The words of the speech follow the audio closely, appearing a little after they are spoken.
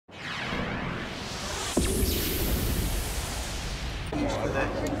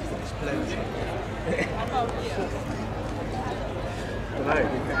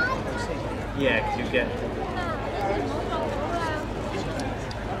Yeah, because you get.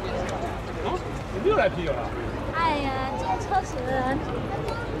 你又来啤酒了？哎呀，这车死人！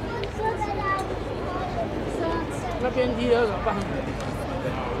那边啤酒怎么办？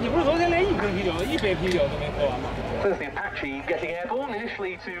你不是昨天连一瓶啤酒、一杯啤酒都没喝完吗？ There's the Apache getting airborne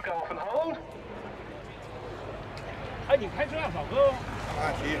initially to go off and hold. 哎，你开车要少喝哦。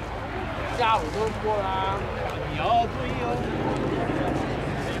下午都过啦，你要注意哦。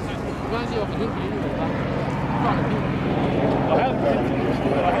没关系，我肯定比你吧。放了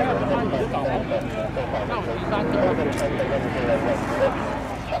我还要按你的导航。那我第三车。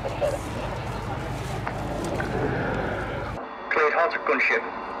Cleared hot gunship.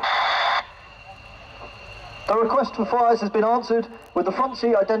 The request for fires has been answered, with the front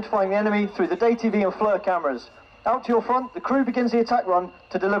seat identifying the enemy through the day TV and FLIR cameras. Out to your front, the crew begins the attack run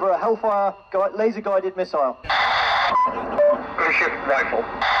to deliver a Hellfire laser-guided missile. Gunship rifle.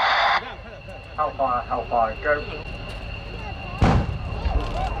 Hellfire, Hellfire, go.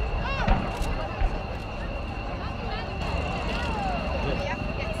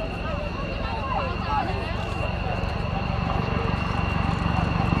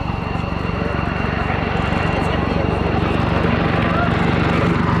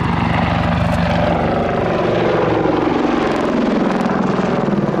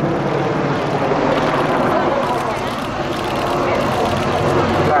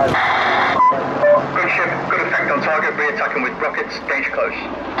 Attacking with rockets, danger close.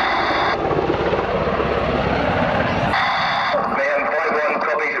 Mayhem 5-1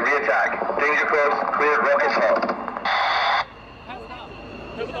 copies, re-attack. Danger close, cleared, rockets hot.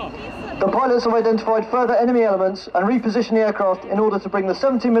 The pilots have identified further enemy elements and repositioned the aircraft in order to bring the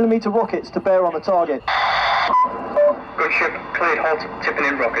 70mm rockets to bear on the target. Gunship cleared hot, tipping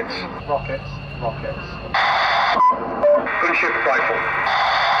in rockets. Rockets, rockets. Gunship rifle.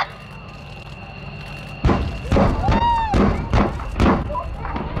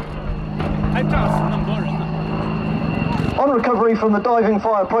 On recovery from the diving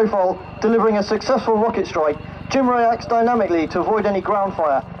fire profile, delivering a successful rocket strike, Jim reacts dynamically to avoid any ground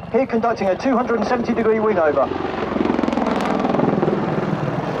fire, here conducting a 270-degree wing over.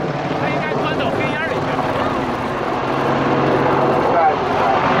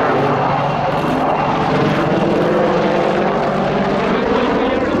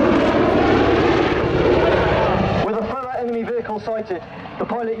 With a further enemy vehicle sighted, the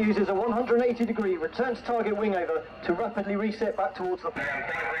pilot uses a 180-degree return to target wing over to rapidly reset back towards the...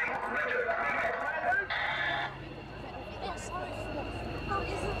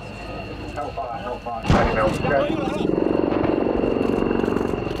 Hellfire, Hellfire.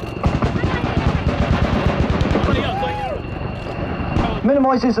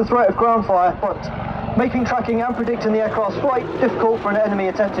 Minimises the threat of ground fire, but making tracking and predicting the aircraft's flight difficult for an enemy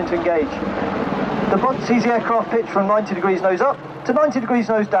attempting to engage. The bunt sees the aircraft pitch from 90 degrees nose up to 90 degrees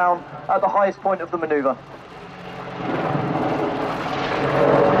nose down at the highest point of the manoeuvre.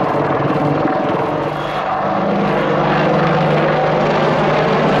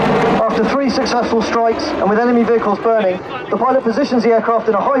 After 3 successful strikes and with enemy vehicles burning, the pilot positions the aircraft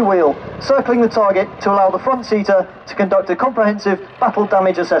in a high wheel, circling the target to allow the front seater to conduct a comprehensive battle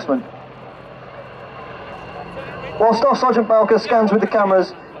damage assessment. While Staff Sergeant Balker scans with the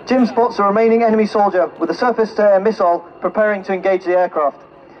cameras, Jim spots a remaining enemy soldier with a surface-to-air missile preparing to engage the aircraft.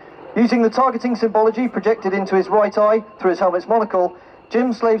 Using the targeting symbology projected into his right eye through his helmet's monocle,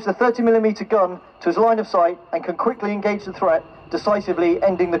 Jim slaves the 30mm gun to his line of sight and can quickly engage the threat, decisively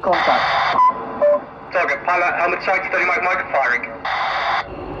ending the contact. Target pilot, helmet sight, steady mic firing.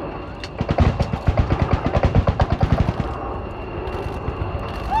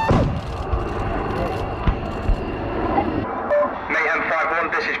 Mayhem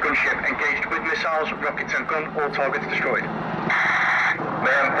 5-1, this is gunship, engaged with missiles, rockets and gun, all targets destroyed.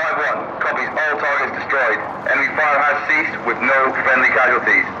 Mayhem 5-1, copies, all targets destroyed. Enemy fire has ceased with no friendly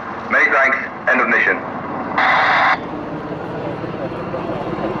casualties. Many thanks, end of mission.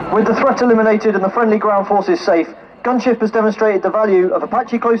 With the threat eliminated and the friendly ground forces safe, Gunship has demonstrated the value of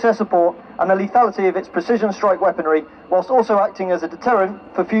Apache close air support and the lethality of its precision strike weaponry, whilst also acting as a deterrent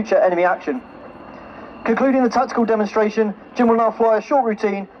for future enemy action. Concluding the tactical demonstration, Jim will now fly a short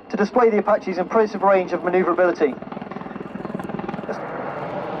routine to display the Apache's impressive range of manoeuvrability.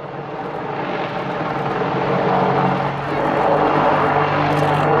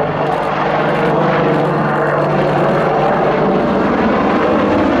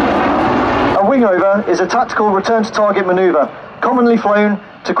 A wing over is a tactical return to target manoeuvre, commonly flown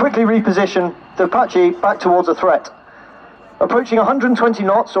to quickly reposition the Apache back towards a threat. Approaching 120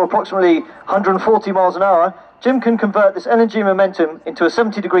 knots, or approximately 140 miles an hour, Jim can convert this energy and momentum into a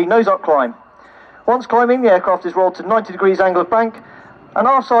 70-degree nose-up climb. Once climbing, the aircraft is rolled to 90 degrees angle of bank, and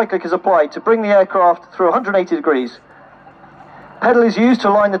aft cyclic is applied to bring the aircraft through 180 degrees. Pedal is used to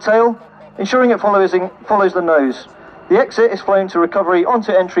align the tail, ensuring it follows the nose. The exit is flown to recovery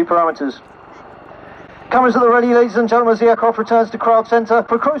onto entry parameters. Cameras at the ready, ladies and gentlemen, as the aircraft returns to crowd centre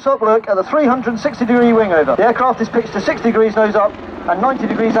for a close-up look at the 360-degree wing over. The aircraft is pitched to 60 degrees nose up and 90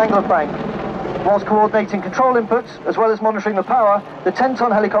 degrees angle of bank. Whilst coordinating control inputs, as well as monitoring the power, the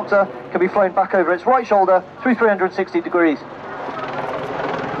 10-ton helicopter can be flown back over its right shoulder through 360 degrees.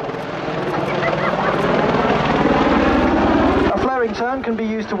 A flaring turn can be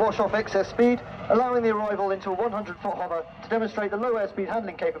used to wash off excess speed, allowing the arrival into a 100-foot hover to demonstrate the low airspeed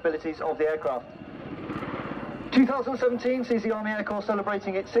handling capabilities of the aircraft. 2017 sees the Army Air Corps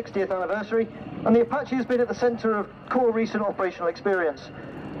celebrating its 60th anniversary, and the Apache has been at the centre of Corps' recent operational experience.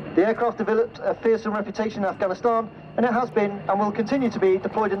 The aircraft developed a fearsome reputation in Afghanistan, and it has been, and will continue to be,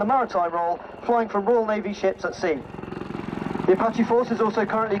 deployed in the maritime role, flying from Royal Navy ships at sea. The Apache Force is also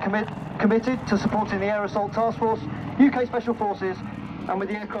currently committed to supporting the Air Assault Task Force, UK Special Forces, and with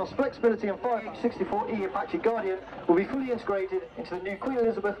the aircraft's flexibility and firepower, 64E Apache Guardian will be fully integrated into the new Queen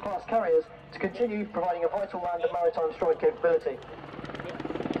Elizabeth class carriers to continue providing a vital land and maritime strike capability.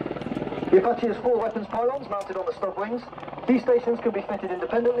 The Apache has 4 weapons pylons mounted on the stub wings. These stations can be fitted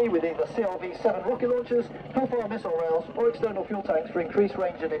independently with either CRV-7 rocket launchers, Hellfire missile rails, or external fuel tanks for increased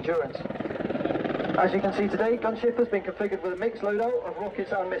range and endurance. As you can see today, Gunship has been configured with a mixed loadout of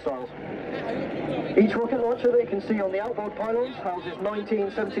rockets and missiles. Each rocket launcher that you can see on the outboard pylons houses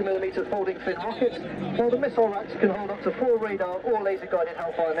 19 70mm folding fin rockets, while the missile racks can hold up to 4 radar or laser-guided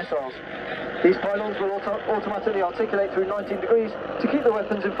Hellfire missiles. These pylons will automatically articulate through 19 degrees to keep the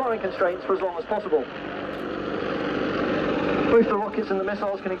weapons in firing constraints for as long as possible. Both the rockets and the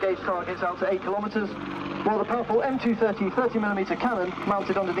missiles can engage targets out to 8 kilometres, while the powerful M230 30mm cannon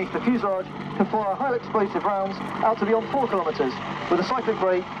mounted underneath the fuselage can fire high explosive rounds out to beyond 4 kilometres with a cyclic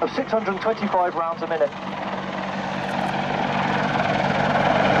rate of 625 rounds a minute.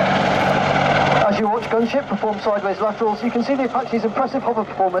 As you watch Gunship perform sideways laterals, you can see the Apache's impressive hover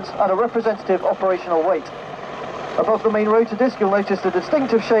performance and a representative operational weight. Above the main rotor disc, you'll notice the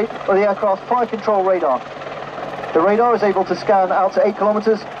distinctive shape of the aircraft's fire control radar. The radar is able to scan out to 8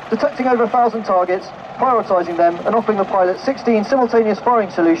 kilometres, detecting over 1,000 targets, prioritising them and offering the pilot 16 simultaneous firing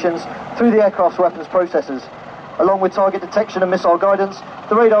solutions through the aircraft's weapons processors. Along with target detection and missile guidance,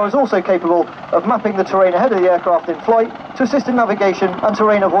 the radar is also capable of mapping the terrain ahead of the aircraft in flight to assist in navigation and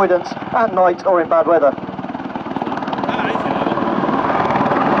terrain avoidance at night or in bad weather.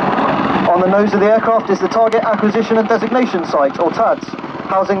 On the nose of the aircraft is the Target Acquisition and Designation Site, or TADS,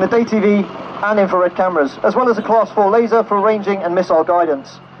 housing the day TV and infrared cameras, as well as a Class 4 laser for ranging and missile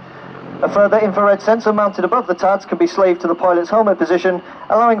guidance. A further infrared sensor mounted above the TADS can be slaved to the pilot's helmet position,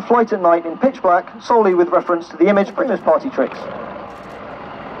 allowing flight at night in pitch black, solely with reference to the image Christmas party tricks.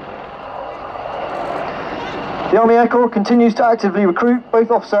 The Army Air Corps continues to actively recruit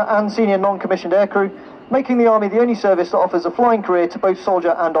both officer and senior non-commissioned aircrew, making the Army the only service that offers a flying career to both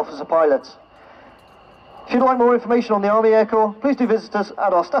soldier and officer pilots. If you'd like more information on the Army Air Corps, please do visit us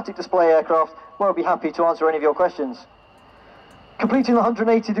at our static display aircraft, where I'll be happy to answer any of your questions. Completing the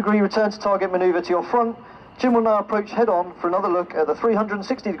 180-degree return to target manoeuvre to your front, Jim will now approach head-on for another look at the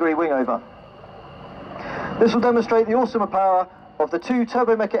 360-degree wing over. This will demonstrate the awesome power of the 2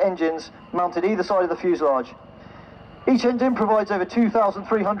 turbomecha engines mounted either side of the fuselage. Each engine provides over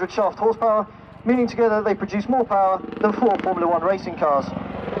 2,300 shaft horsepower, meaning together they produce more power than 4 Formula 1 racing cars.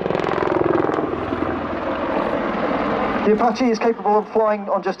 The Apache is capable of flying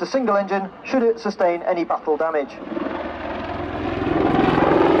on just a single engine, should it sustain any battle damage.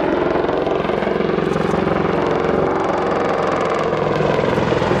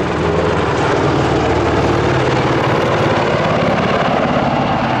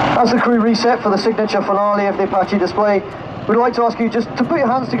 As the crew reset for the signature finale of the Apache display, we'd like to ask you just to put your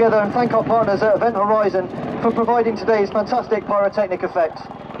hands together and thank our partners at Event Horizon for providing today's fantastic pyrotechnic effects.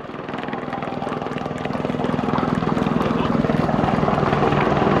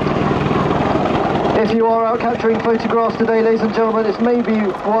 If you are out capturing photographs today, ladies and gentlemen, it's maybe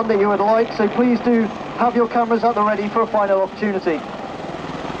one that you would like, so please do have your cameras at the ready for a final opportunity.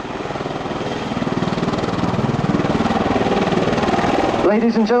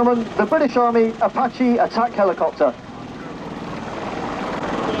 Ladies and gentlemen, the British Army Apache attack helicopter.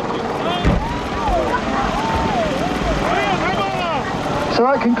 So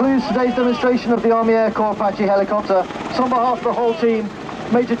that concludes today's demonstration of the Army Air Corps Apache helicopter. So on behalf of the whole team,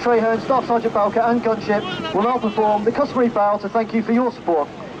 Major Traherne, Staff Sergeant Balker and Gunship will now perform the customary bow to thank you for your support.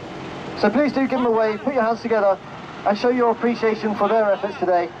 So please do give them a wave, put your hands together and show your appreciation for their efforts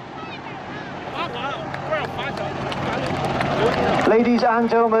today. Ladies and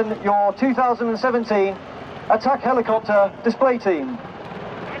gentlemen, your 2017 Attack Helicopter Display Team.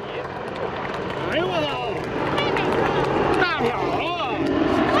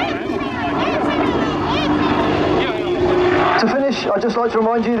 To finish, I'd just like to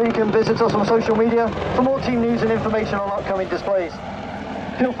remind you that you can visit us on social media for more team news and information on upcoming displays.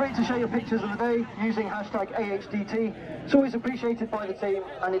 Feel free to share your pictures of the day using hashtag AHDT. It's always appreciated by the team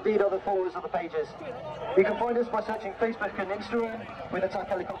and indeed other followers of the pages. You can find us by searching Facebook and Instagram with Attack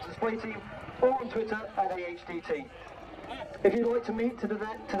Helicopter Display Team or on Twitter at AHDT. If you'd like to meet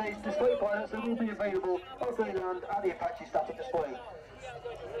today's display pilots, they will be available after they land at the Apache static display.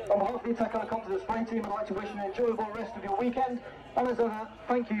 On behalf of the Attack Helicopter Display Team, I'd like to wish you an enjoyable rest of your weekend, and as ever,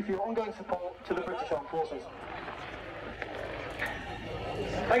 thank you for your ongoing support to the British Armed Forces.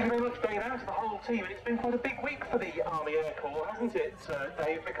 Thank you very much, Dave, and to the whole team. It's been quite a big week for the Army Air Corps, hasn't it,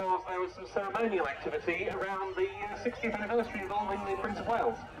 Dave? Because there was some ceremonial activity around the 60th anniversary involving the Prince of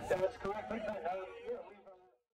Wales. That's correct.